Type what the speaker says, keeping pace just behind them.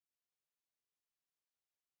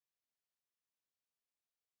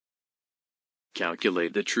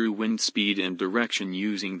calculate the true wind speed and direction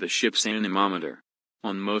using the ship's anemometer.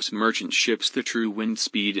 On most merchant ships, the true wind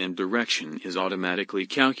speed and direction is automatically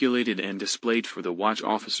calculated and displayed for the watch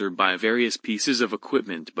officer by various pieces of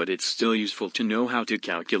equipment, but it's still useful to know how to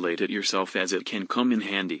calculate it yourself, as it can come in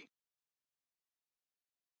handy.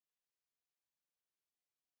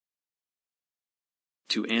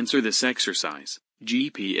 To answer this exercise,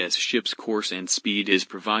 GPS ship's course and speed is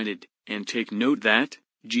provided, and take note that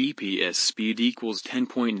GPS speed equals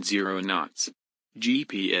 10.0 knots.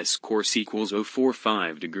 GPS course equals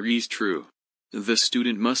 045 degrees true. The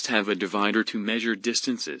student must have a divider to measure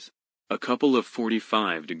distances, a couple of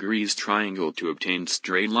 45 degrees triangle to obtain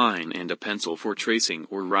straight line, and a pencil for tracing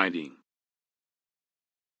or writing.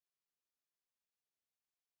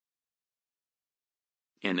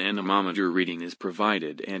 An anemometer reading is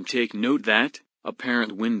provided, and take note that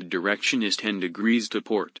apparent wind direction is 10 degrees to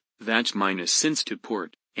port, that's minus since to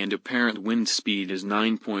port, and apparent wind speed is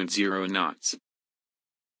 9.0 knots.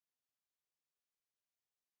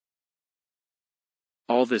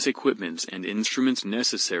 All this equipment and instruments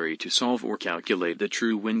necessary to solve or calculate the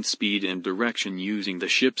true wind speed and direction using the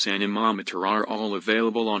ship's anemometer are all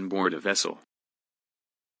available on board a vessel.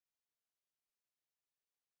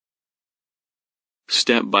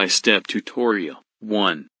 Step-by-step tutorial.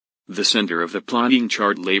 1. The center of the plotting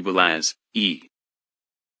chart label as E.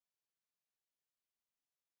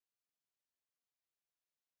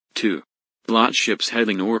 2. Plot ship's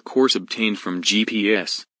heading or course obtained from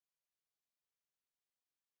GPS.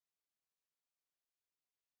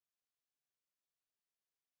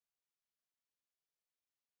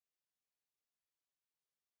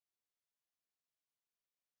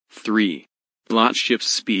 3. Plot ship's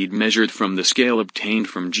speed measured from the scale obtained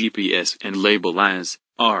from GPS and label as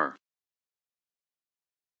R.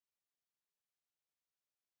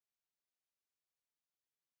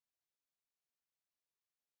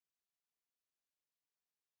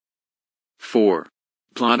 4.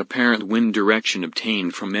 Plot apparent wind direction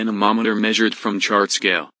obtained from anemometer measured from chart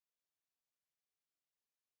scale.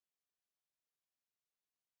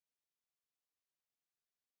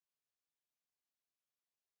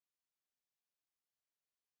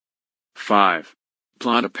 5.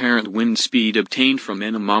 Plot apparent wind speed obtained from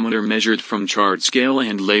anemometer measured from chart scale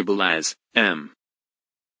and label as M.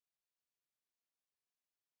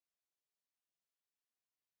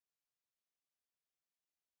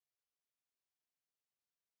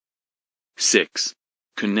 6.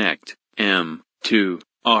 Connect M to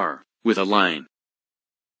R with a line.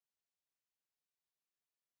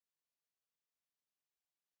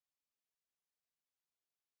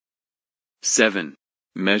 7.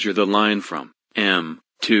 Measure the line from M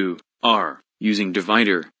to R using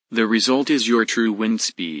divider. The result is your true wind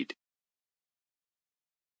speed.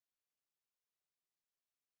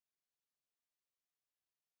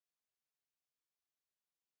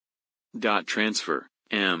 Transfer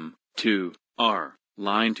M to R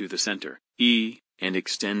line to the center E and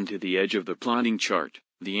extend to the edge of the plotting chart.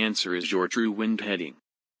 The answer is your true wind heading.